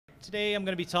Today I'm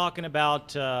going to be talking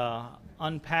about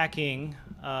unpacking,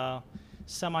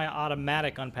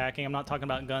 semi-automatic unpacking. I'm not talking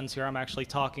about guns here. I'm actually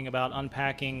talking about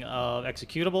unpacking of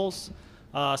executables,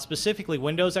 specifically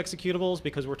Windows executables,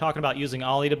 because we're talking about using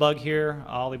OllyDebug here.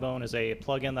 OllyBone is a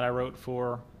plugin that I wrote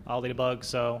for OllyDebug,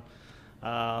 so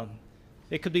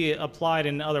it could be applied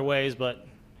in other ways, but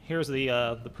here's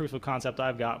the proof of concept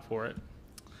I've got for it.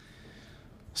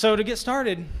 So to get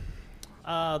started,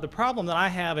 the problem that I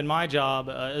have in my job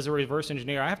as a reverse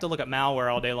engineer, I have to look at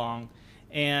malware all day long,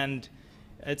 and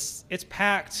it's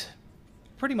packed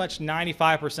pretty much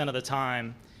 95% of the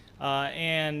time.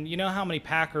 And you know how many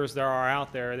packers there are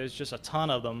out there? There's just a ton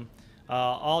of them,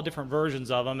 all different versions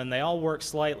of them, and they all work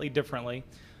slightly differently.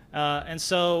 And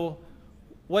so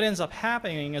what ends up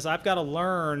happening is I've got to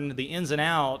learn the ins and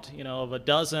out, of a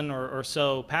dozen or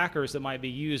so packers that might be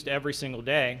used every single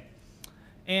day.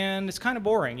 And it's kind of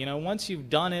boring, once you've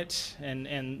done it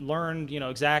and learned,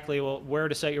 exactly where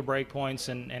to set your breakpoints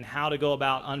and how to go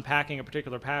about unpacking a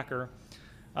particular packer,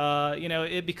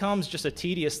 it becomes just a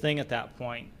tedious thing at that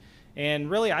point. And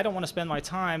really, I don't want to spend my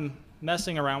time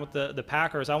messing around with the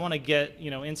packers. I want to get,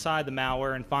 inside the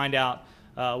malware and find out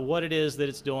what it is that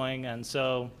it's doing. And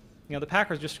so, the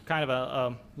packer is just kind of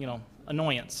a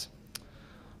annoyance.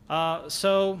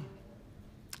 So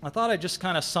I thought I'd just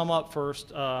kind of sum up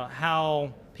first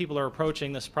how people are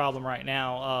approaching this problem right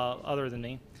now, other than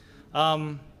me.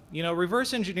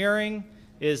 Reverse engineering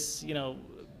is,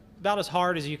 about as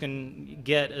hard as you can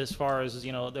get as far as,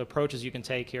 the approaches you can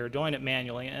take here, doing it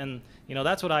manually. And,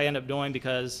 that's what I end up doing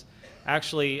because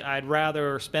actually I'd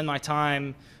rather spend my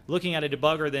time looking at a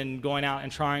debugger than going out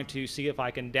and trying to see if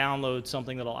I can download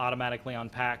something that'll automatically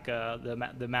unpack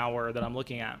the malware that I'm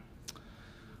looking at.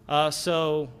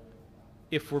 So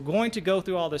if we're going to go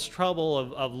through all this trouble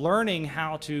of learning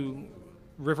how to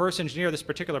reverse engineer this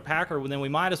particular packer, then we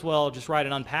might as well just write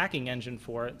an unpacking engine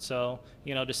for it, so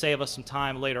to save us some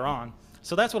time later on.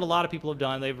 So that's what a lot of people have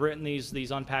done. They've written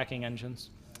these unpacking engines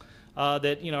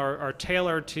that are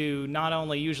tailored to not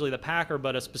only usually the packer,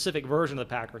 but a specific version of the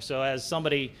packer. So as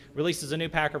somebody releases a new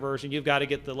packer version, you've got to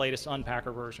get the latest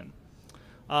unpacker version.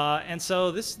 And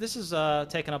so this is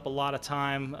taking up a lot of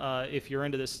time if you're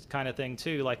into this kind of thing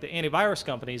too. Like the antivirus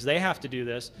companies, they have to do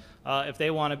this if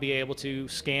they want to be able to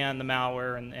scan the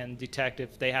malware and detect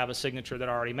if they have a signature that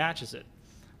already matches it.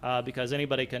 Because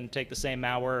anybody can take the same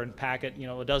malware and pack it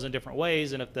a dozen different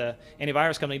ways, and if the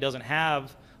antivirus company doesn't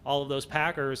have all of those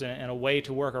packers and a way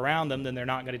to work around them, then they're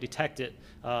not going to detect it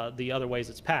the other ways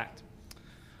it's packed.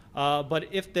 But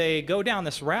if they go down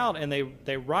this route and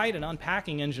they write an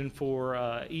unpacking engine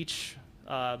for each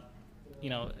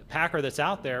packer that's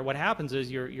out there, what happens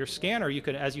is your scanner,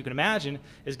 as you can imagine,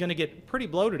 is going to get pretty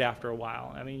bloated after a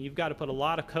while. I mean, you've got to put a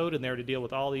lot of code in there to deal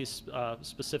with all these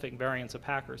specific variants of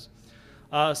packers.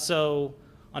 So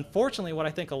unfortunately, what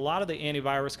I think a lot of the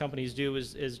antivirus companies do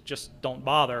is just don't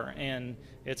bother, and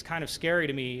it's kind of scary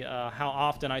to me how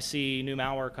often I see new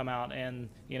malware come out, and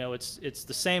it's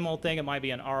the same old thing. It might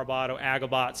be an Arbot or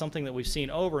Agabot, something that we've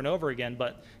seen over and over again,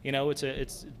 but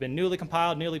it's been newly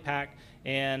compiled, newly packed,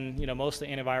 and most of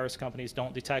the antivirus companies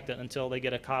don't detect it until they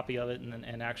get a copy of it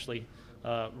and actually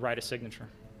write a signature.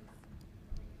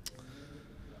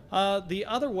 The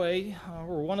other way,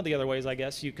 or one of the other ways, I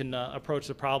guess, you can approach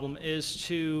the problem is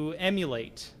to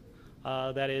emulate.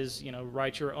 That is,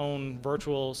 write your own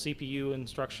virtual CPU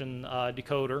instruction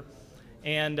decoder,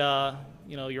 and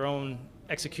your own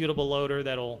executable loader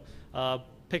that'll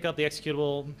pick up the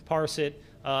executable, parse it,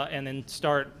 and then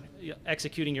start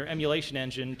executing your emulation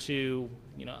engine to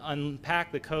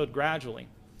unpack the code gradually.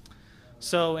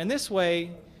 So in this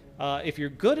way, if you're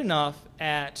good enough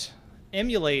at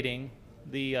emulating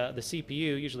the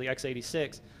CPU, usually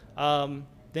x86,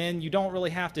 then you don't really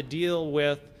have to deal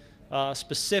with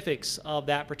specifics of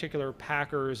that particular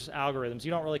packer's algorithms.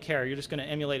 You don't really care. You're just going to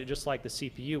emulate it just like the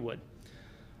CPU would.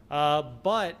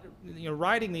 But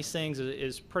writing these things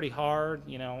is pretty hard.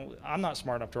 I'm not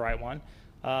smart enough to write one.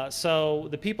 So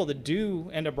the people that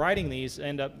do end up writing these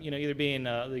end up either being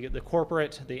the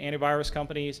corporate, the antivirus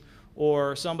companies,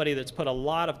 or somebody that's put a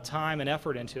lot of time and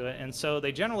effort into it. And so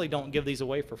they generally don't give these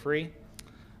away for free.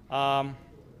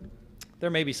 There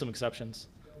may be some exceptions,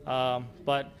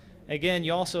 but again,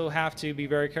 you also have to be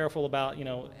very careful about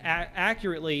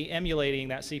accurately emulating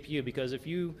that CPU, because if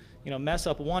you mess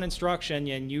up one instruction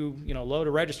and you load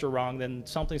a register wrong, then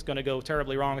something's going to go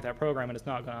terribly wrong with that program and it's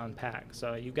not going to unpack.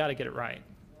 So you've got to get it right.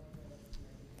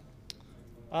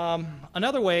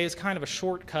 Another way is kind of a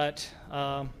shortcut.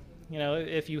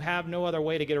 If you have no other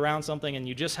way to get around something and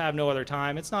you just have no other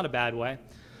time, it's not a bad way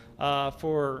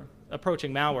for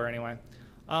approaching malware anyway.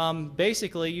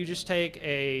 Basically, you just take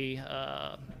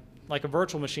a like a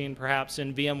virtual machine, perhaps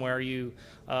in VMware, you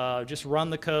just run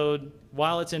the code.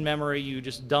 While it's in memory, you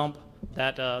just dump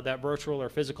that virtual or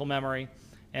physical memory.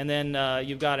 And then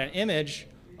you've got an image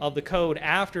of the code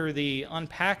after the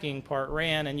unpacking part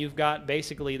ran, and you've got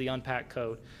basically the unpacked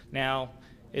code. Now,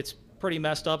 it's pretty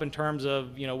messed up in terms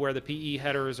of where the PE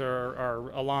headers are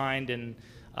aligned, and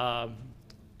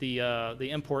the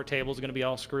import table is going to be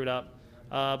all screwed up.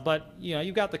 But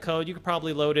you've got the code. You could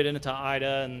probably load it into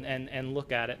IDA and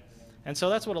look at it. And so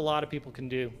that's what a lot of people can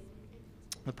do.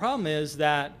 The problem is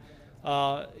that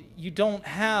you don't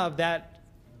have that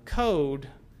code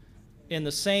in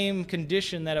the same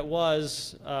condition that it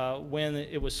was when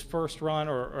it was first run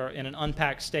or in an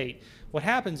unpacked state. What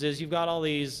happens is you've got all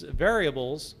these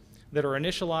variables that are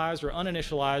initialized or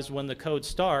uninitialized when the code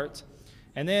starts,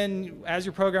 and then as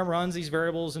your program runs, these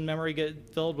variables in memory get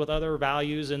filled with other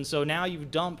values, and so now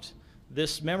you've dumped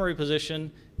this memory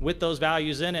position with those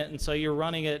values in it, and so you're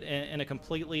running it in a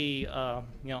completely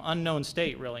unknown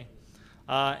state, really.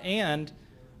 And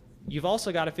you've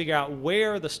also got to figure out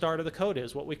where the start of the code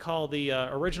is, what we call the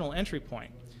original entry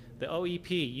point, the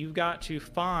OEP. You've got to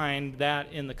find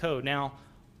that in the code. Now,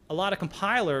 a lot of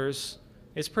compilers,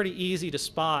 it's pretty easy to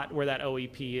spot where that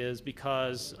OEP is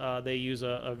because they use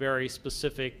a very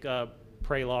specific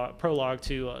prologue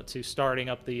to starting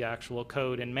up the actual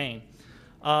code in main.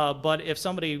 But if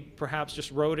somebody perhaps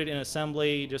just wrote it in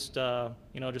assembly, just a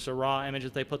raw image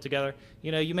that they put together,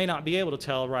 you may not be able to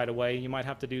tell right away. You might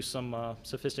have to do some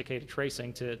sophisticated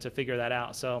tracing to figure that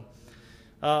out. So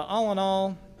all in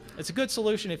all, it's a good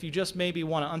solution if you just maybe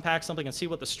want to unpack something and see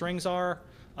what the strings are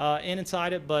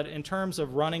inside it, but in terms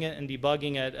of running it and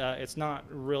debugging it, it's not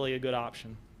really a good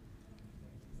option.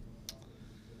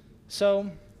 So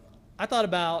I thought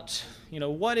about,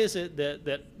 what is it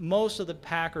that most of the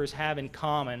packers have in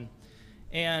common?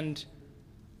 And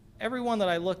everyone that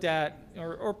I looked at,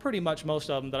 or pretty much most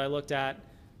of them that I looked at,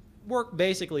 work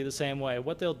basically the same way.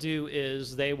 What they'll do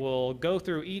is they will go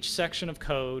through each section of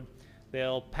code,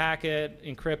 they'll pack it,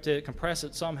 encrypt it, compress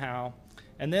it somehow,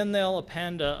 and then they'll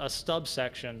append a stub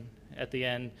section at the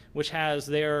end, which has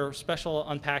their special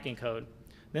unpacking code.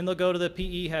 Then they'll go to the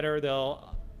PE header,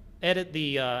 they'll edit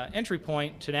the entry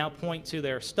point to now point to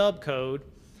their stub code,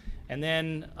 and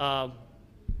then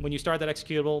when you start that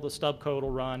executable, the stub code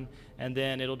will run, and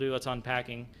then it'll do its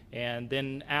unpacking. And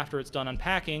then after it's done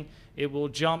unpacking, it will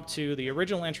jump to the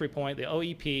original entry point, the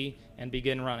OEP, and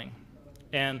begin running.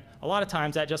 And a lot of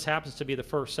times that just happens to be the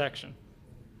first section.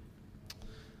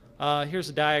 Here's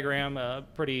a diagram,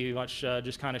 pretty much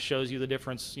just kind of shows you the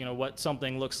difference, what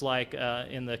something looks like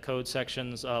in the code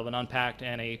sections of an unpacked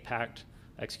and a packed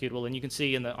executable. And you can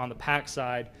see on the packed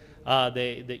side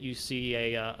that you see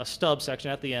a stub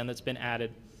section at the end that's been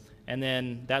added. And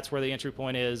then that's where the entry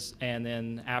point is, and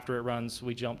then after it runs,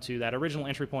 we jump to that original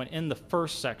entry point in the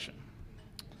first section.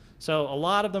 So a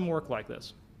lot of them work like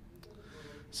this.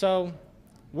 So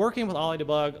working with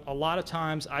OllyDebug, a lot of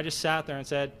times I just sat there and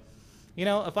said,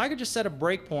 if I could just set a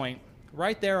breakpoint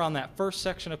right there on that first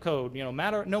section of code, no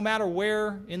matter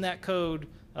where in that code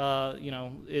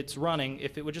it's running,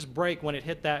 if it would just break when it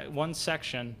hit that one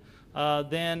section,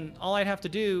 then all I'd have to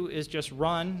do is just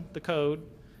run the code,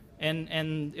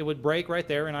 and it would break right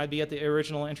there, and I'd be at the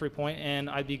original entry point, and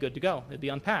I'd be good to go. It'd be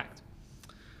unpacked.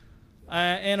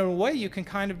 And in a way, you can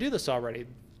kind of do this already.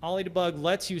 OllyDebug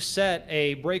lets you set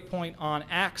a breakpoint on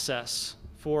access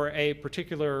for a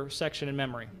particular section in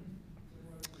memory.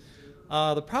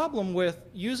 The problem with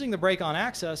using the break on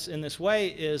access in this way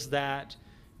is that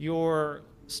your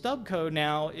stub code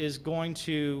now is going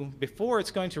to, before it's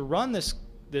going to run this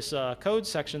code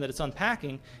section that it's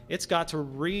unpacking, it's got to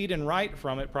read and write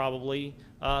from it probably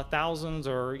thousands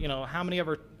or how many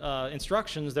ever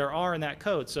instructions there are in that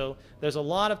code. So there's a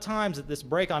lot of times that this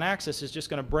break on access is just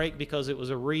going to break because it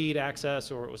was a read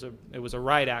access or it was a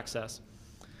write access.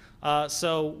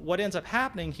 So what ends up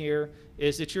happening here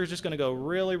is that you're just going to go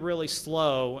really, really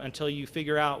slow until you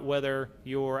figure out whether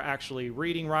you're actually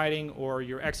reading, writing, or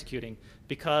you're executing.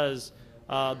 Because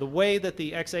the way that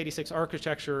the x86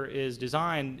 architecture is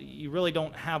designed, you really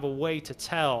don't have a way to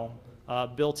tell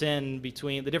built in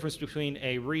between the difference between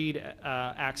a read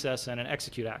access and an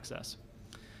execute access.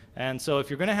 And so if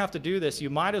you're going to have to do this,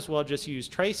 you might as well just use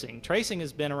tracing. Tracing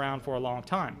has been around for a long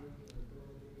time.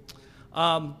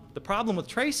 The problem with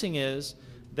tracing is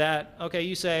that, okay,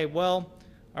 you say, well,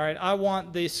 all right, I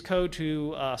want this code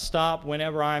to stop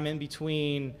whenever I'm in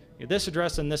between this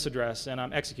address and this address, and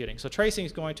I'm executing. So tracing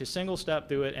is going to single step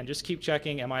through it and just keep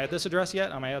checking, am I at this address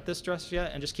yet? Am I at this address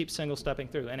yet? And just keep single stepping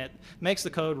through. And it makes the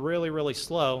code really, really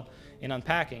slow in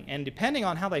unpacking. And depending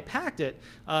on how they packed it,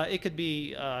 it could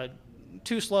be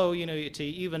too slow, to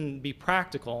even be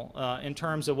practical in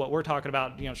terms of what we're talking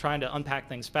about, trying to unpack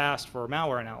things fast for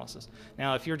malware analysis.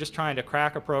 Now, if you're just trying to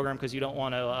crack a program because you don't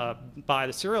want to buy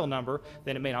the serial number,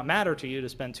 then it may not matter to you to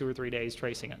spend 2 or 3 days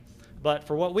tracing it. But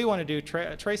for what we want to do,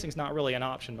 tracing is not really an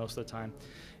option most of the time.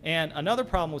 And another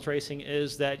problem with tracing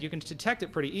is that you can detect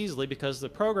it pretty easily because the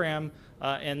program,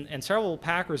 and several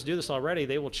packers do this already,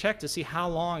 they will check to see how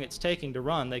long it's taking to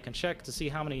run. They can check to see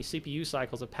how many CPU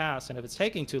cycles have passed, and if it's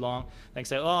taking too long, they can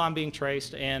say, oh, I'm being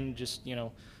traced, and just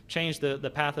change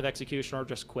the path of execution or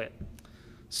just quit.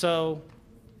 So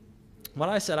what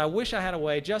I said, I wish I had a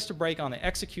way just to break on the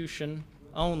execution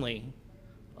only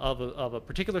of a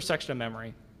particular section of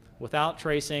memory without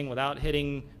tracing, without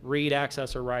hitting read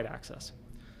access or write access.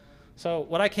 So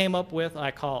what I came up with,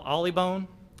 I call OllyBone.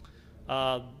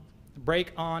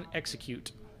 Break on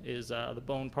execute is the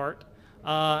bone part.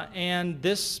 And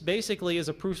this basically is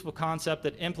a proof of concept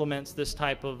that implements this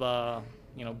type of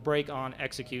break on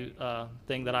execute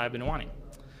thing that I've been wanting.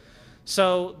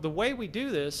 So the way we do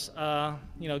this,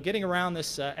 getting around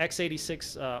this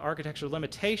x86 architecture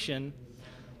limitation,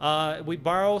 we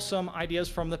borrow some ideas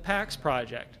from the PAX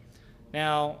project.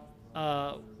 Now,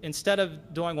 instead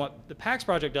of doing what the PAX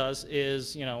project does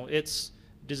is, it's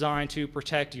designed to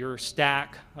protect your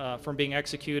stack from being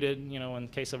executed, in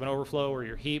case of an overflow or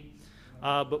your heap.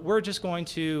 But we're just going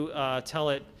to tell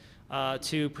it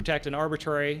to protect an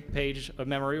arbitrary page of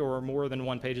memory or more than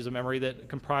one pages of memory that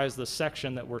comprise the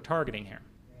section that we're targeting here.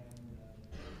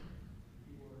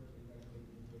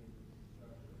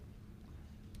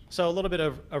 So a little bit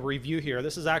of a review here.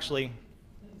 This is actually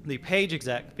the page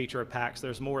exec feature of PAX.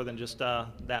 There's more than just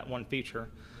that one feature.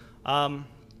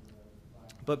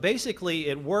 But basically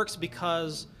it works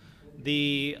because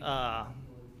the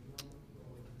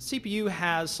CPU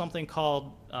has something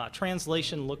called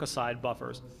translation look-aside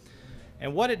buffers.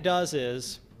 And what it does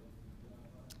is,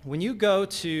 when you go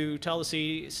to tell the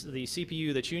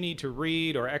CPU that you need to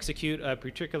read or execute a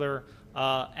particular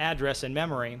address in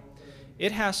memory,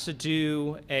 it has to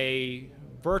do a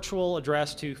virtual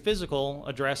address to physical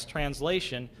address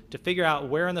translation to figure out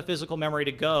where in the physical memory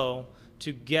to go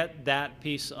to get that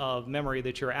piece of memory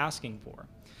that you're asking for.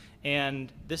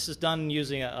 And this is done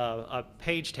using a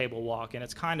page table walk, and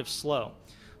it's kind of slow.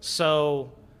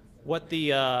 So what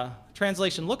the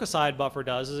translation look-aside buffer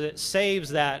does is it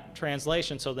saves that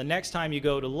translation, so the next time you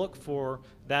go to look for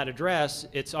that address,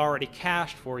 it's already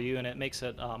cached for you, and it makes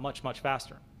it much, much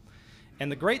faster.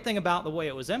 And the great thing about the way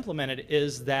it was implemented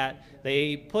is that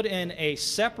they put in a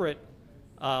separate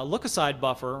look-aside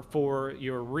buffer for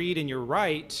your read and your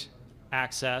write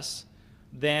access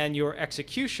than your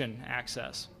execution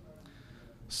access.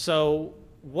 So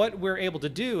what we're able to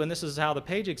do, and this is how the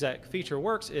page exec feature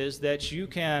works, is that you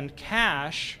can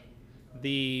cache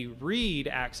the read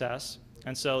access,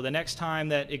 and so the next time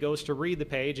that it goes to read the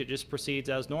page, it just proceeds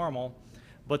as normal.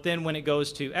 But then when it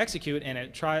goes to execute and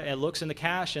it looks in the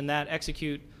cache and that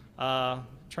execute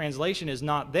translation is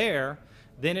not there,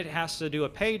 then it has to do a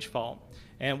page fault.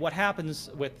 And what happens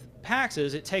with PAX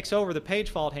is it takes over the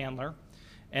page fault handler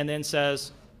and then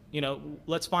says,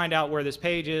 let's find out where this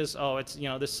page is. Oh, it's,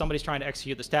 somebody's trying to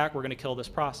execute the stack. We're going to kill this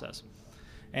process.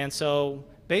 And so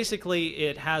basically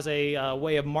it has a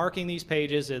way of marking these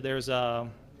pages. There's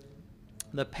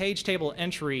the page table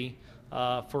entry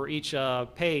for each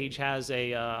page has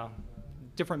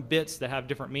different bits that have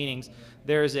different meanings.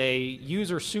 There's a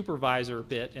user supervisor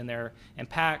bit in there, and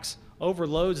PAX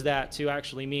overloads that to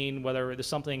actually mean whether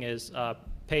something is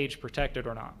page protected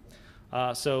or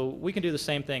not. So we can do the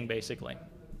same thing basically.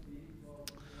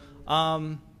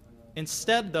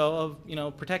 Instead, though,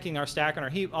 of protecting our stack and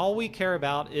our heap, all we care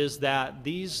about is that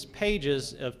these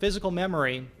pages of physical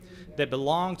memory that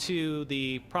belong to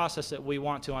the process that we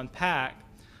want to unpack,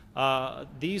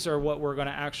 these are what we're going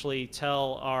to actually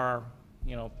tell our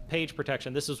page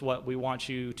protection. This is what we want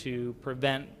you to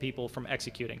prevent people from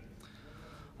executing.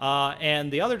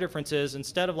 And the other difference is,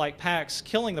 instead of like PAX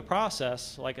killing the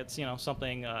process like it's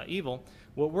something evil,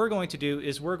 what we're going to do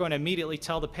is we're going to immediately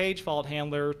tell the page fault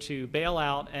handler to bail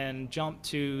out and jump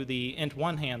to the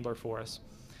int1 handler for us.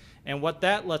 And what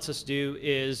that lets us do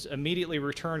is immediately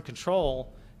return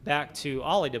control back to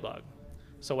OllyDebug.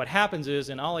 So what happens is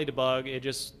in OllyDebug, it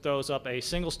just throws up a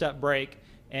single step break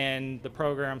and the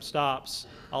program stops.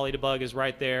 OllyDebug is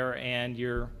right there, and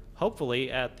you're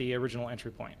hopefully at the original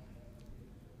entry point.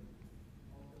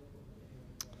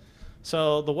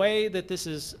 So the way that this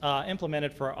is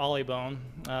implemented for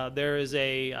OllyBone, there is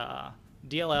a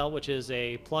DLL, which is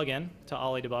a plugin to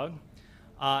OllyDebug,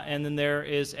 and then there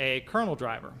is a kernel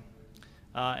driver.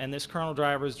 And this kernel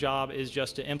driver's job is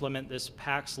just to implement this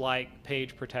PAX-like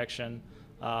page protection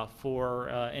for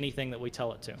anything that we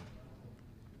tell it to.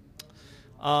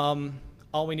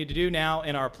 All we need to do now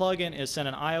in our plugin is send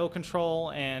an IO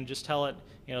control and just tell it,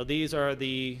 you know, these are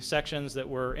the sections that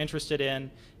we're interested in,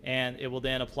 and it will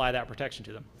then apply that protection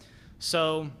to them.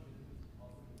 So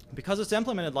because it's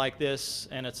implemented like this,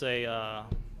 and it's a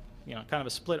you know, kind of a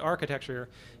split architecture,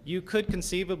 you could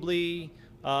conceivably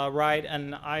write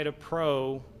an IDA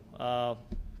Pro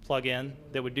plugin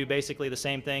that would do basically the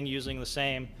same thing using the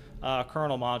same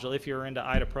kernel module. If you're into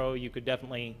IDA Pro, you could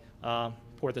definitely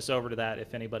port this over to that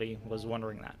if anybody was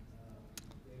wondering that.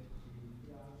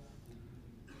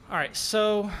 All right,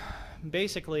 so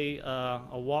basically a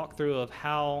walkthrough of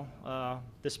how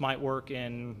this might work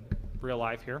in real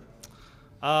life here.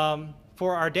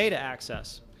 For our data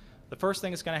access, the first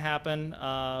thing that's going to happen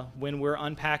when we're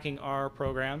unpacking our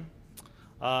program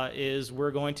is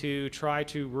we're going to try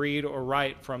to read or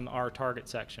write from our target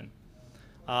section.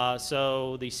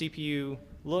 So the CPU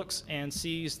looks and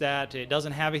sees that it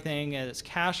doesn't have anything in its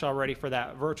cache already for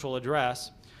that virtual address,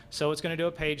 so it's going to do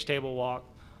a page table walk,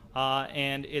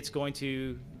 and it's going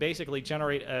to basically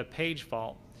generate a page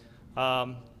fault.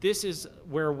 This is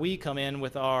where we come in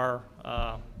with our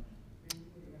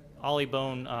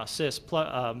OllyBone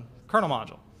sys kernel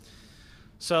module.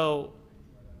 So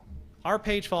our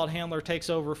page fault handler takes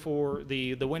over for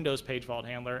the Windows page fault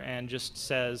handler and just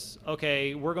says,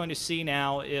 okay, we're going to see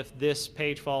now if this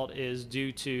page fault is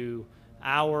due to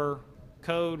our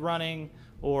code running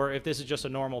or if this is just a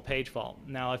normal page fault.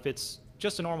 Now, if it's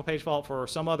just a normal page fault for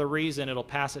some other reason, it'll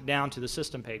pass it down to the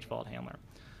system page fault handler.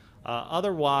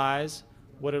 Otherwise,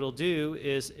 what it'll do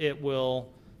is it will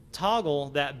toggle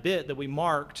that bit that we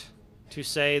marked to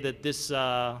say that this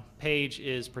page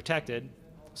is protected.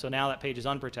 So now that page is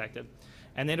unprotected.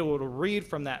 And then it will read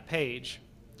from that page.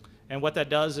 And what that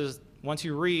does is once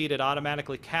you read, it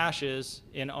automatically caches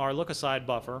in our look-aside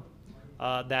buffer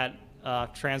that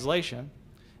translation.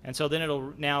 And so then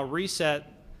it'll now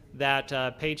reset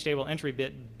that page table entry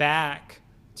bit back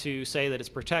to say that it's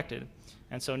protected.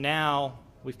 And so now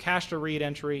we've cached a read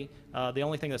entry. The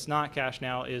only thing that's not cached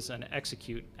now is an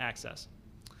execute access.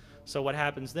 So what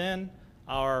happens then,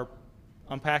 our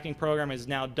unpacking program is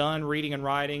now done reading and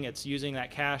writing. It's using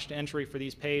that cached entry for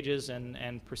these pages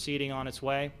and proceeding on its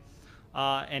way.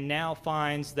 And now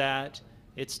finds that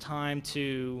it's time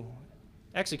to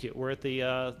execute. We're at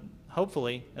the,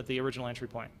 hopefully, at the original entry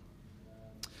point.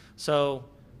 So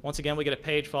once again, we get a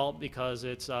page fault because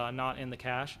it's not in the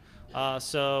cache.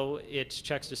 So it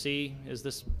checks to see, is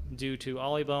this due to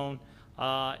OllyBone?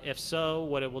 If so,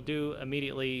 what it will do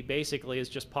immediately basically is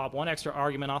just pop one extra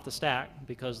argument off the stack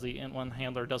because the int1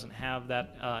 handler doesn't have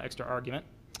that extra argument,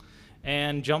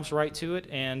 and jumps right to it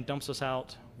and dumps us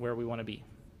out where we want to be.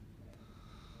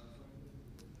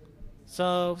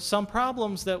 So some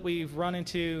problems that we've run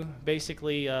into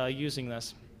basically using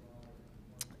this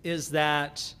is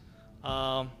that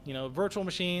you know, virtual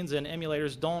machines and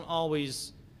emulators don't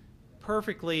always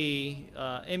perfectly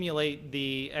emulate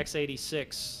the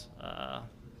x86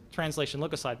 translation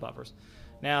look-aside buffers.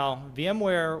 Now,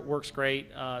 VMware works great.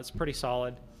 It's pretty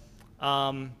solid.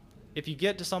 If you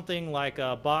get to something like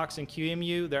Box and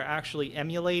QEMU, they're actually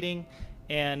emulating.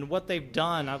 And what they've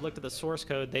done, I've looked at the source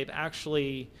code, they've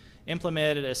actually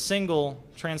implemented a single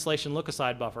translation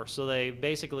look-aside buffer. So they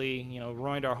basically, you know,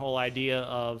 ruined our whole idea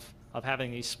of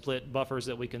having these split buffers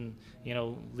that we can, you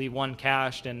know, leave one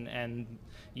cached and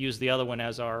use the other one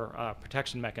as our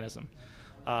protection mechanism.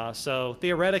 So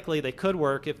theoretically, they could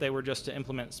work if they were just to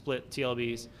implement split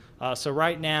TLBs. So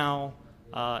right now,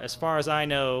 as far as I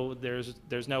know,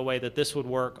 there's no way that this would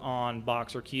work on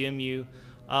Box or QEMU.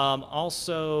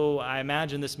 Also, I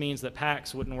imagine this means that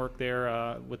PAX wouldn't work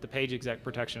there with the page exec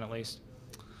protection at least.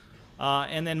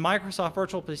 And then Microsoft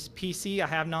Virtual PC, I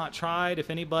have not tried. If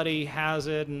anybody has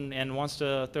it and wants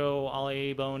to throw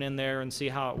OllyBone in there and see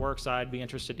how it works, I'd be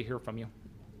interested to hear from you.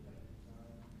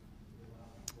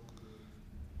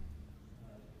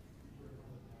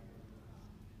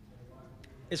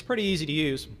 It's pretty easy to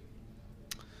use.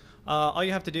 All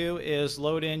you have to do is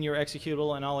load in your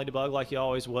executable in OllyDebug like you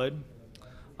always would.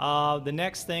 The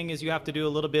next thing is you have to do a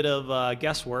little bit of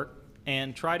guesswork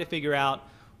and try to figure out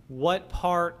what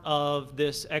part of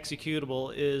this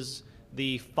executable is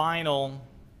the final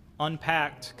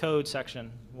unpacked code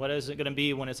section. What is it going to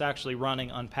be when it's actually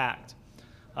running unpacked?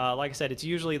 Like I said, it's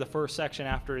usually the first section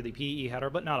after the PE header,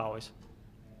 but not always.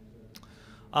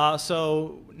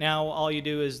 So now all you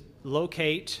do is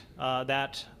locate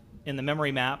that in the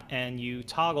memory map, and you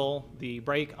toggle the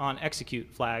break on execute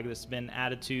flag that's been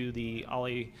added to the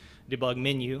OllyDebug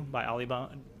menu by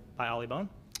OllyBone.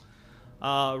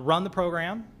 Run the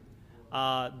program.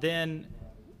 Then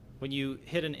When you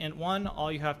hit an int1,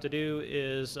 all you have to do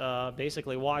is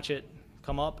basically watch it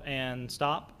come up and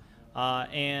stop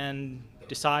and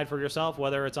decide for yourself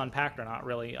whether it's unpacked or not,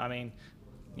 really. I mean,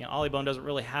 you know, OllyBone doesn't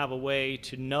really have a way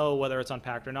to know whether it's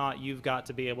unpacked or not. You've got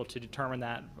to be able to determine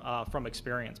that from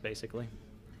experience, basically.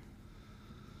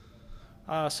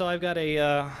 So I've got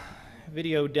a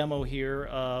video demo here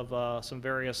of some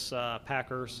various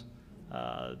packers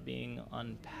being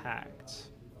unpacked.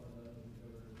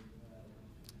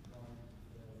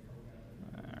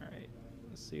 All right,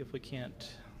 let's see if we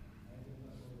can't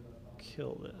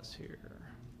kill this here.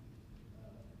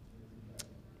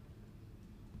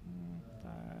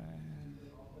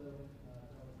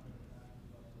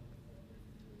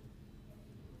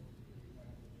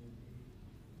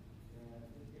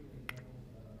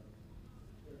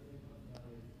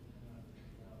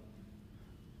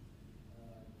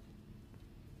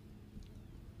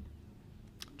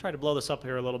 Try to blow this up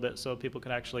here a little bit so people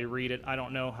can actually read it. I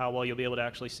don't know how well you'll be able to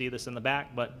actually see this in the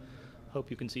back, but hope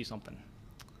you can see something.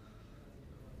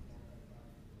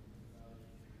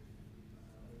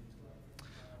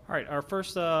 All right, our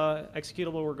first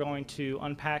executable we're going to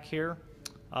unpack here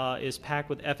is packed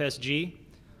with FSG.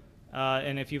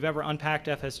 And if you've ever unpacked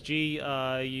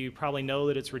FSG, you probably know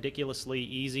that it's ridiculously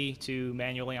easy to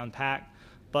manually unpack.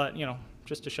 But, you know,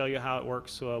 just to show you how it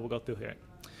works, we'll go through here.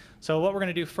 So what we're going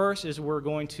to do first is we're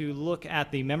going to look at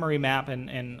the memory map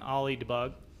in Olly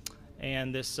debug.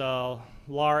 And this LAR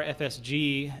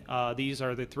FSG, these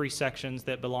are the 3 sections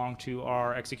that belong to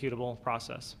our executable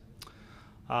process.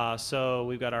 So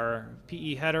we've got our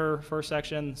PE header, first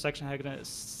section,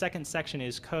 second section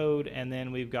is code, and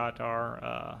then we've got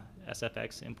our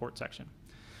SFX import section.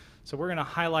 So we're going to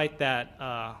highlight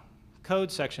that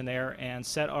code section there and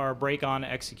set our break on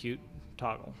execute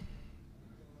toggle.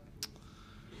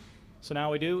 So now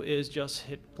what we do is just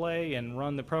hit play and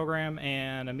run the program,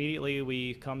 and immediately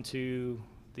we come to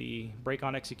the break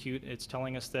on execute. It's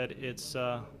telling us that it's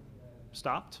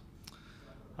stopped.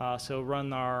 So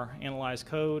run our analyze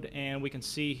code, and we can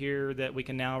see here that we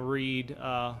can now read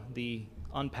the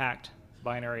unpacked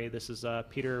binary. This is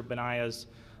Peter Benaya's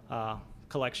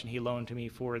collection he loaned to me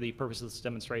for the purpose of this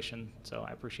demonstration, so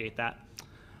I appreciate that.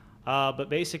 But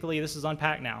basically, this is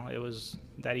unpacked now. It was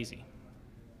that easy.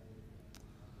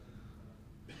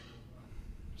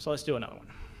 So let's do another one.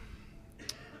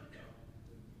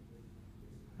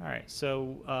 All right,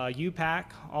 so UPack,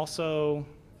 also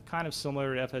kind of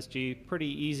similar to FSG, pretty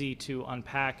easy to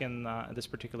unpack in this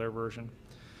particular version.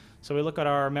 So we look at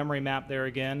our memory map there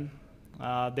again.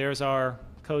 There's our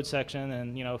code section,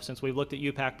 and you know, since we've looked at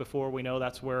UPack before, we know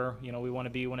that's where we want to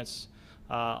be when it's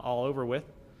all over with.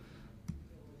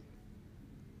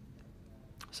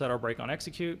 Set our break on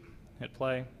execute, hit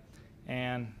play,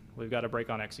 and we've got a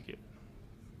break on execute.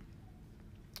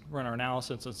 Run our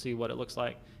analysis and see what it looks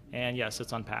like, and yes,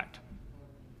 it's unpacked.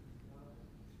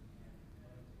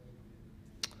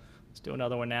 Let's do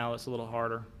another one now that's a little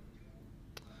harder.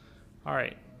 All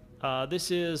right,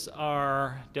 this is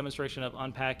our demonstration of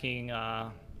unpacking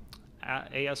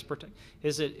AS Protect.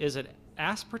 Is it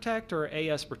AS Protect or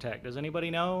AS Protect? Does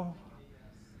anybody know?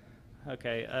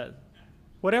 Okay,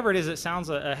 whatever it is, it sounds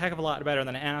a heck of a lot better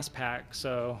than AS Pack,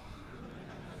 so.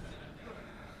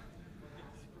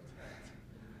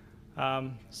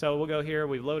 So we'll go here,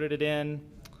 we've loaded it in.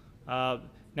 Now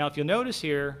if you'll notice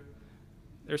here,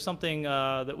 there's something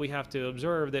that we have to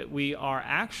observe, that we are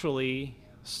actually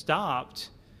stopped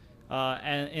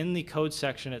in the code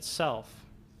section itself.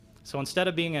 So instead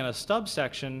of being in a stub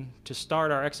section to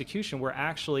start our execution, we're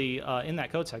actually in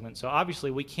that code segment. So obviously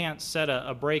we can't set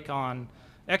a break on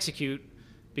execute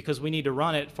because we need to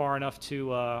run it far enough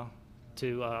to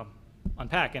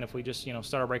unpack, and if we just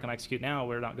start our break on execute now,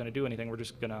 we're not going to do anything. We're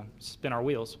just going to spin our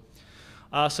wheels.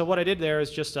 So what I did there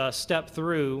is just step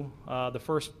through the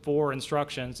first 4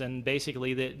 instructions, and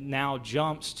basically that now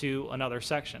jumps to another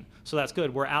section. So that's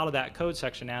good. We're out of that code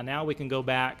section now. Now we can go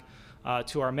back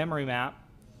to our memory map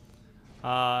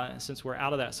since we're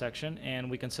out of that section,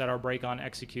 and we can set our break on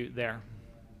execute there.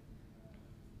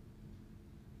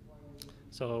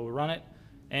 So we'll run it.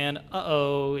 And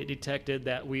uh-oh, it detected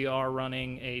that we are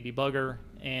running a debugger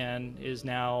and is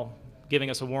now giving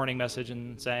us a warning message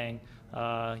and saying,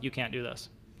 you can't do this.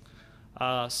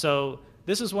 So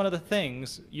this is one of the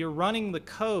things. You're running the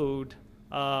code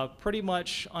pretty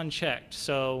much unchecked.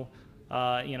 So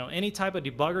any type of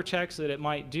debugger checks that it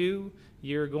might do,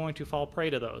 you're going to fall prey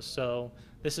to those. So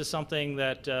this is something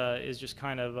that is just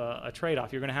kind of a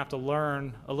trade-off. You're going to have to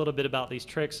learn a little bit about these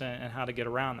tricks and how to get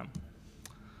around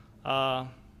them.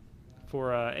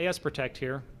 For AS Protect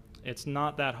here, it's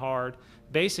not that hard.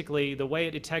 Basically, the way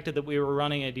it detected that we were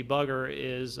running a debugger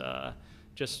is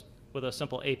just with a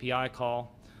simple API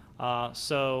call.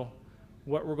 So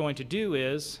what we're going to do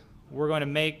is we're going to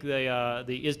make the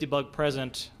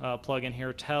isDebugPresent plugin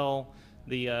here tell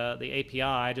the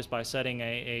API, just by setting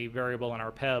a variable in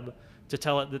our peb, to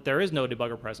tell it that there is no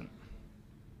debugger present.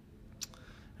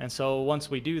 And so once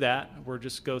we do that, we'll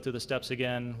just go through the steps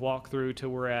again, walk through till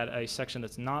we're at a section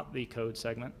that's not the code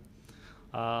segment,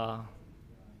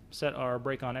 set our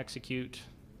break on execute,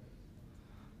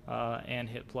 and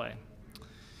hit play.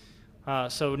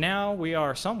 So now we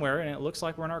are somewhere, and it looks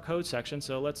like we're in our code section,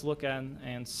 so let's look at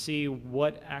and see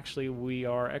what actually we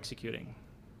are executing.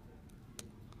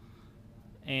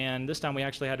 And this time we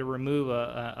actually had to remove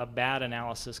a bad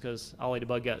analysis because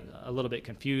OllyDebug got a little bit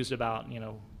confused about,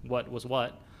 what was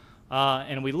what.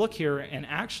 And we look here, and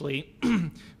actually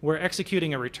we're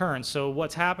executing a return. So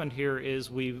what's happened here is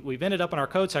we've ended up in our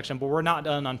code section, but we're not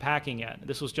done unpacking yet.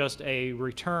 This was just a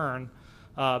return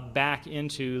back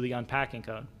into the unpacking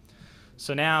code.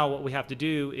 So now what we have to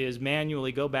do is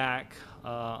manually go back,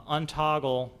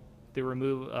 untoggle the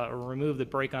remove the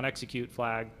break on execute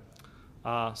flag,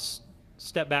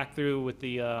 step back through with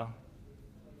the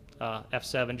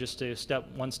F7 just to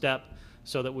one step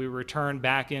so that we return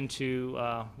back into,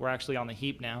 we're actually on the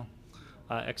heap now,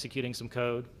 executing some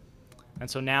code. And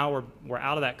so now we're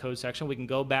out of that code section. We can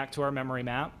go back to our memory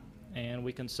map, and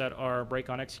we can set our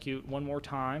break on execute one more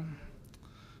time,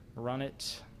 run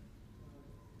it,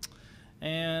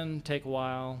 and take a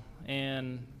while,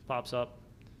 and pops up,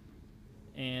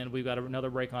 and we've got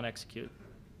another break on execute.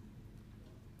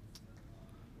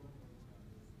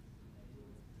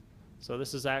 So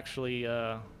this is actually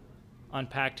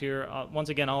unpacked here. Once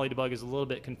again, OllyDebug is a little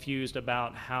bit confused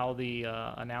about how the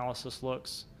analysis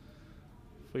looks.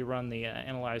 If we run the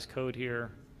analyze code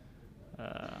here,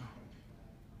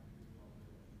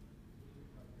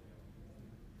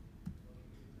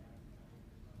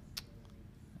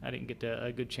 I didn't get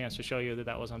a good chance to show you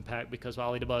that was unpacked because of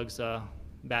OllyDebug's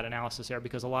bad analysis there,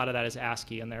 because a lot of that is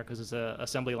ASCII in there because it's an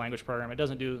assembly language program. It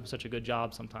doesn't do such a good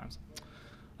job sometimes.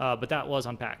 But that was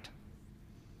unpacked.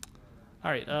 All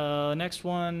right, next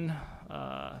one,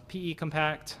 PE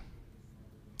compact.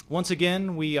 Once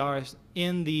again, we are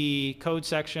in the code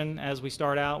section as we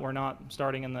start out. We're not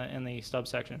starting in the stub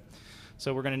section.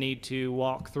 So we're going to need to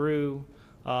walk through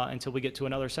until we get to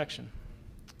another section.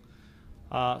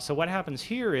 So what happens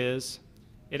here is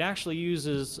it actually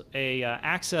uses a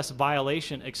access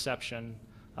violation exception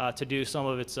to do some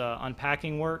of its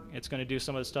unpacking work. It's going to do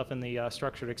some of the stuff in the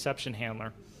structured exception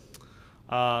handler.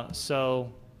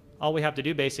 So all we have to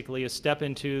do basically is step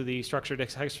into the structured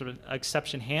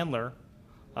exception handler,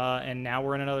 and now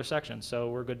we're in another section. So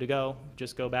we're good to go.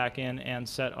 Just go back in and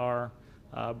set our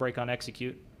break on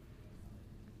execute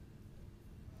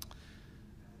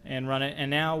and run it. And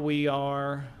now we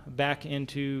are back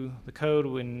into the code,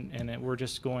 and we're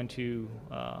just going to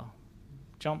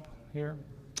jump here.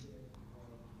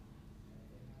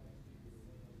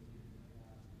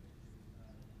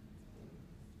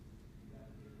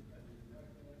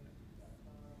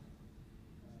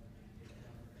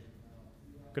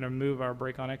 Going to move our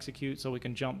break on execute so we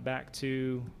can jump back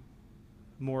to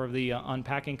more of the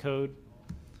unpacking code.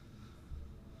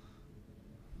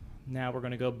 Now we're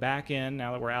going to go back in,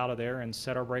 now that we're out of there, and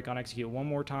set our break on execute one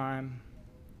more time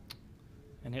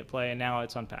and hit play, and now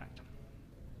it's unpacked.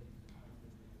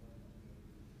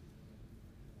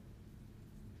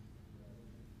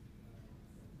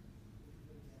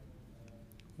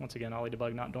 Once again,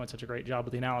 OllyDebug not doing such a great job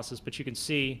with the analysis, but you can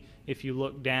see if you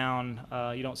look down,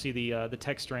 you don't see the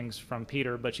text strings from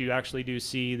Peter, but you actually do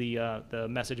see the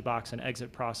message box and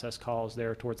exit process calls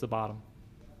there towards the bottom.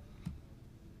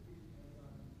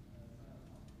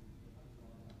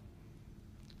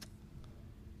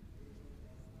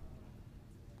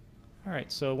 All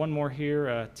right, so one more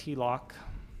here, T-lock.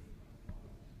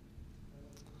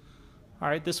 All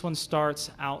right, this one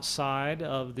starts outside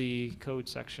of the code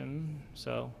section,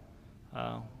 so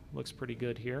looks pretty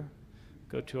good here.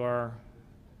 Go to our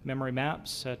memory map,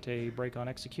 set a break on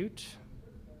execute.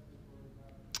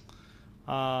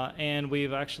 And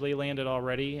we've actually landed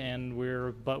already, and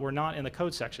but we're not in the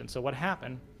code section. So what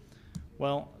happened?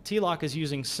 Well, T-lock is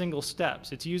using single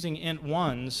steps. It's using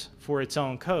int1s for its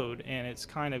own code, and it's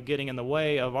kind of getting in the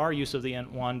way of our use of the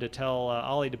int1 to tell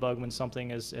OllyDebug when something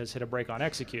has hit a break on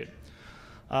execute.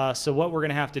 So what we're going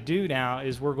to have to do now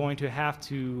is we're going to have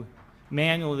to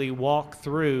manually walk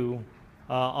through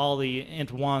all the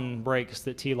int1 breaks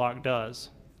that T-lock does.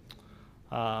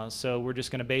 So we're just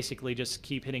going to basically just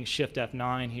keep hitting Shift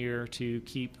F9 here to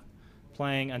keep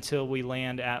playing until we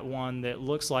land at one that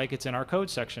looks like it's in our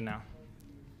code section now.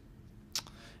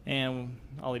 And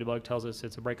OllyDebug tells us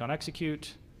it's a break on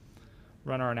execute.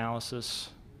 run our analysis,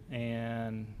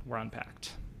 and we're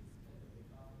unpacked.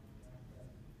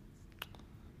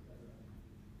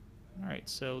 All right,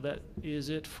 so that is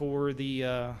it for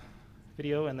the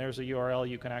video, and there's a URL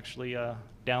you can actually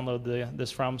download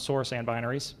this from, source and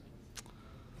binaries.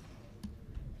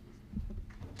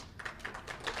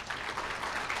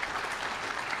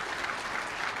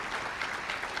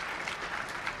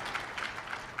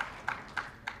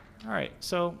 All right,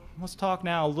 so let's talk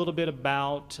now a little bit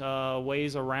about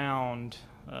ways around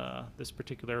this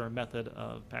particular method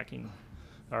of packing,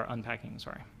 or unpacking,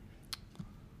 sorry.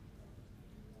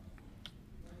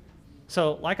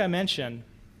 So like I mentioned,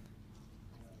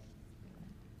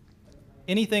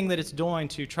 anything that it's doing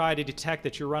to try to detect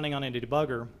that you're running on a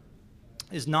debugger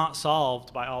is not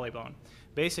solved by OllyBone.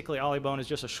 Basically, OllyBone is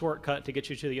just a shortcut to get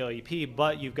you to the OEP,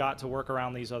 but you've got to work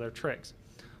around these other tricks.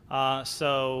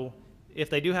 So if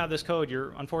they do have this code,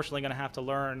 you're unfortunately going to have to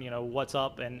learn, what's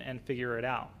up and figure it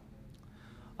out.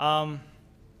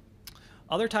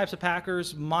 Other types of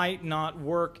packers might not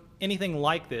work anything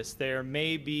like this. There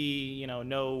may be,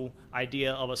 no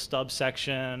idea of a stub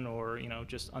section or,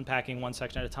 just unpacking one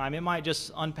section at a time. It might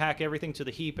just unpack everything to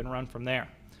the heap and run from there.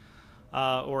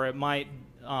 Or it might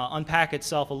unpack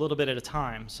itself a little bit at a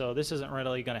time. So this isn't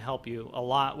really going to help you a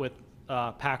lot with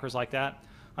packers like that.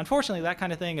 Unfortunately, that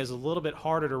kind of thing is a little bit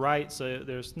harder to write, so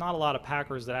there's not a lot of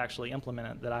packers that actually implement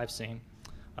it that I've seen.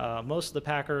 Most of the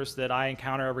packers that I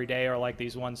encounter every day are like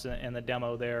these ones in the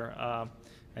demo there,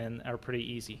 and are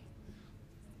pretty easy.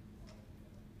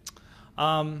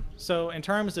 So in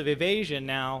terms of evasion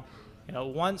now,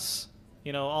 once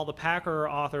all the packer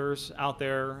authors out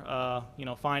there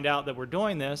find out that we're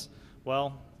doing this,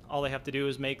 well, all they have to do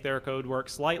is make their code work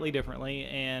slightly differently,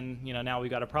 and now we've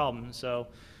got a problem. So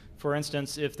for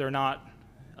instance, if they're not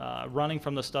running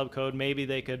from the stub code, maybe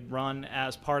they could run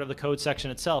as part of the code section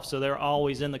itself, so they're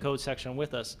always in the code section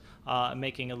with us,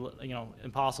 making it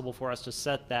impossible for us to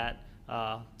set that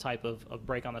type of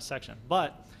break on the section.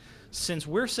 But since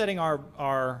we're setting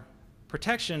our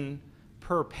protection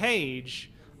per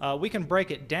page, we can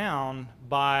break it down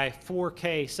by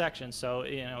 4K sections. So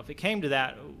if it came to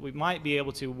that, we might be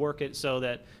able to work it so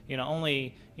that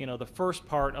only the first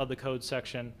part of the code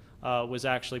section was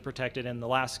actually protected, and the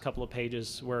last couple of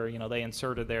pages where they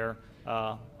inserted their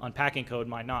unpacking code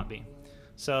might not be.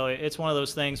 So it's one of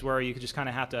those things where you just kind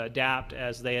of have to adapt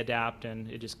as they adapt, and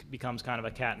it just becomes kind of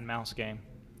a cat and mouse game.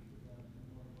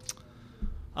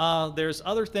 There's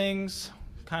other things,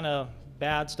 kind of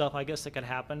bad stuff, I guess, that could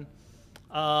happen.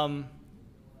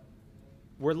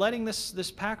 We're letting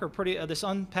this packer this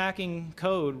unpacking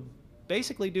code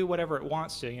basically do whatever it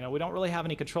wants to. We don't really have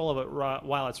any control of it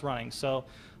while it's running. So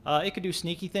it could do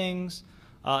sneaky things.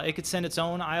 It could send its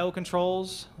own I/O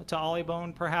controls to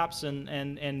OllyBone, perhaps,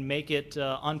 and make it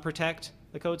unprotect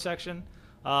the code section.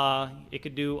 It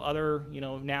could do other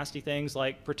nasty things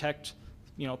like protect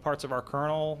parts of our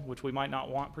kernel, which we might not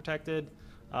want protected,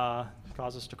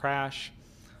 cause us to crash.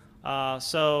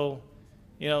 So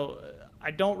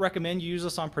I don't recommend you use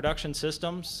this on production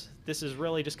systems. This is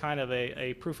really just kind of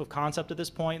a proof of concept at this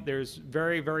point. There's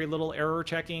very, very little error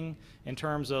checking in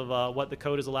terms of what the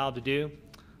code is allowed to do.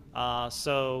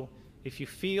 So if you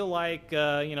feel like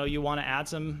you want to add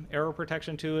some error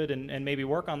protection to it and maybe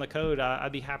work on the code,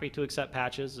 I'd be happy to accept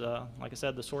patches. Like I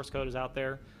said, the source code is out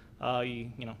there. You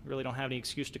really don't have any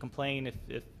excuse to complain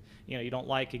if you don't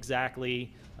like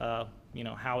exactly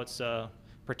how it's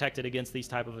protected against these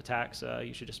type of attacks.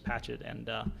 You should just patch it and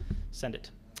send it.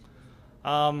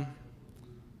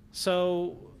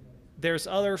 So there's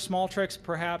other small tricks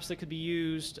perhaps that could be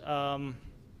used.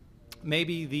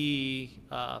 Maybe the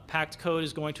packed code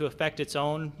is going to affect its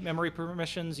own memory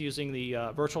permissions using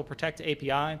the virtual protect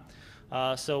API.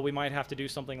 So we might have to do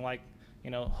something like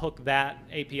hook that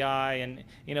API, and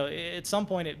at some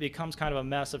point it becomes kind of a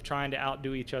mess of trying to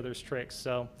outdo each other's tricks.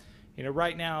 So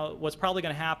right now what's probably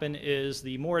going to happen is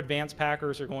the more advanced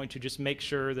packers are going to just make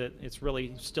sure that it's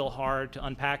really still hard to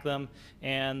unpack them,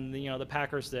 and the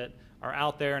packers that are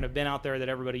out there and have been out there that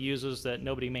everybody uses that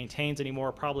nobody maintains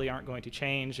anymore probably aren't going to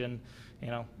change, and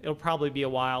it'll probably be a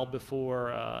while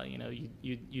before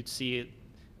you'd see it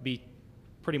be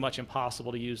pretty much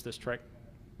impossible to use this trick.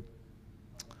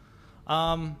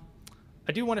 I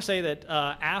do want to say that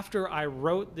after I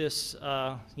wrote this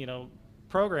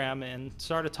program and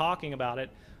started talking about it,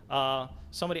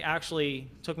 somebody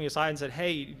actually took me aside and said,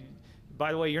 hey,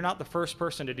 by the way, you're not the first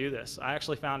person to do this. I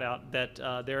actually found out that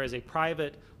there is a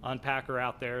private unpacker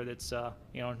out there that's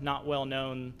not well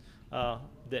known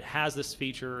that has this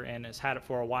feature and has had it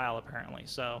for a while apparently.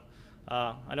 So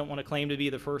I don't want to claim to be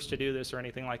the first to do this or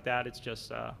anything like that. It's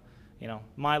just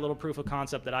my little proof of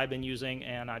concept that I've been using,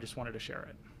 and I just wanted to share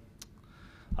it.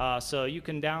 So you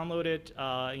can download it.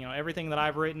 Everything that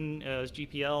I've written is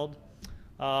GPL'd.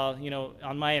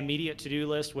 On my immediate to-do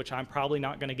list, which I'm probably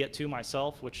not going to get to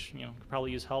myself, which could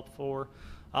probably use help for,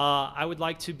 I would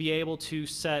like to be able to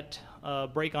set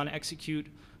break on execute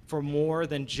for more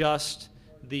than just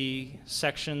the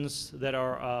sections that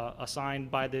are assigned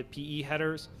by the PE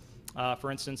headers. For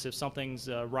instance, if something's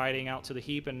writing out to the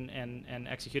heap and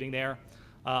executing there,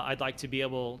 I'd like to be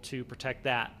able to protect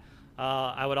that.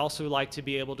 I would also like to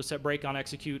be able to set break on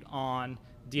execute on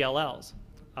DLLs.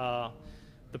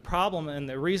 The problem and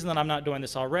the reason that I'm not doing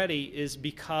this already is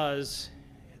because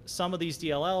some of these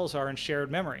DLLs are in shared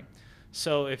memory.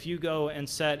 So if you go and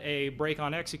set a break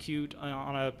on execute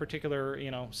on a particular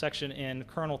section in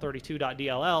kernel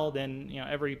 32.dll, then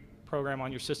every program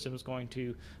on your system is going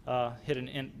to hit an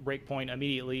int breakpoint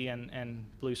immediately and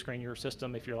blue screen your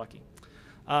system if you're lucky.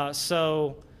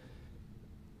 So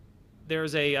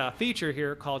there's a feature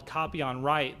here called copy on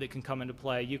write that can come into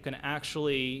play. You can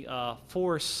actually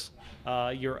force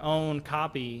your own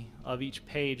copy of each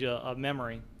page of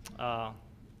memory.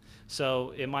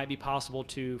 So it might be possible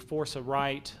to force a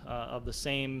write of the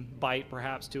same byte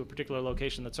perhaps to a particular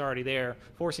location that's already there,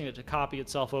 forcing it to copy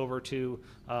itself over to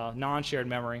non-shared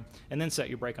memory, and then set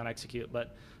your break on execute.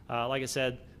 But like I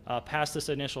said, past this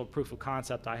initial proof of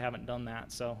concept, I haven't done that.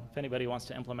 So if anybody wants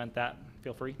to implement that,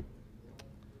 feel free.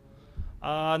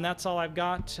 And that's all I've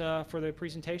got for the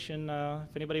presentation.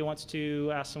 If anybody wants to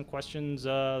ask some questions,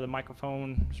 the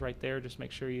microphone is right there. Just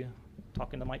make sure you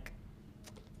talk in the mic.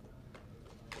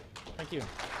 Thank you.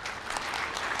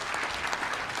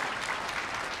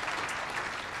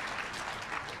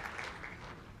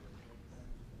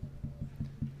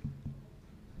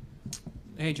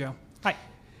 Hey, Joe. Hi.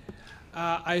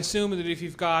 I assume that if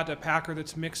you've got a packer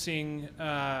that's mixing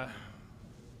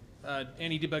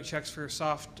any debug checks for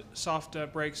soft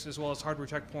breaks as well as hardware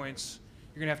checkpoints,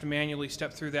 you're going to have to manually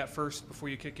step through that first before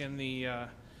you kick in the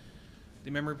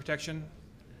memory protection.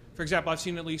 For example, I've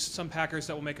seen at least some packers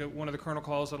that will make one of the kernel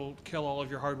calls that will kill all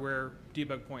of your hardware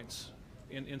debug points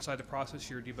inside the process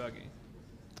you're debugging.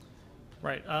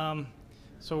 Right.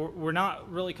 So we're not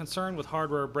really concerned with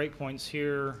hardware breakpoints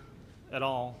here at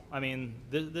all. I mean,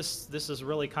 this is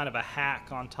really kind of a hack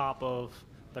on top of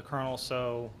the kernel.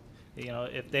 So,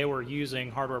 if they were using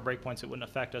hardware breakpoints, it wouldn't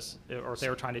affect us, or if they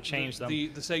were trying to change them.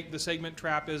 The segment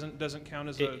trap doesn't count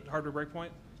as a hardware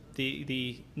breakpoint?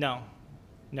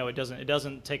 No, it doesn't. It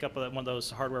doesn't take up one of those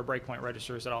hardware breakpoint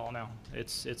registers at all. No,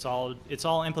 it's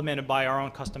all implemented by our own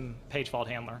custom page fault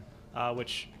handler,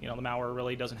 which the malware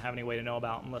really doesn't have any way to know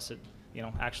about unless it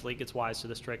actually gets wise to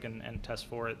this trick and tests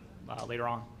for it later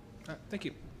on. Thank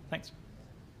you. Thanks.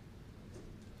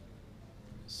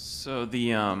 So the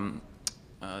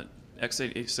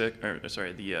x86, or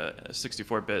sorry, the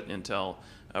 64-bit Intel,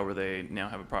 where they now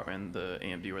have a proper, and the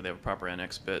AMD where they have a proper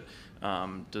NX bit,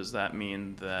 does that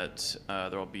mean that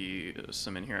there will be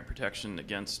some inherent protection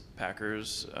against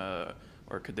packers,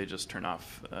 or could they just turn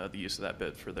off the use of that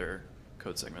bit for their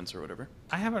code segments or whatever?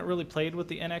 I haven't really played with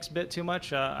the NX bit too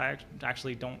much. I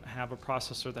actually don't have a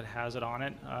processor that has it on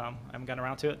it. I haven't gotten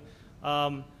around to it.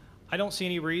 I don't see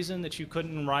any reason that you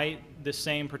couldn't write the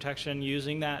same protection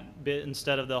using that bit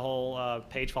instead of the whole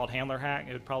page fault handler hack.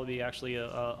 It would probably be actually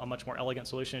a much more elegant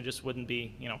solution. It just wouldn't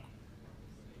be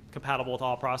compatible with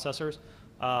all processors.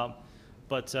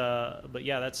 But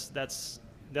yeah, that's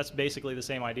basically the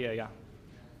same idea. Yeah.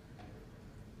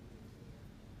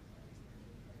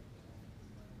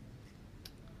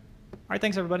 All right.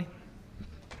 Thanks, everybody.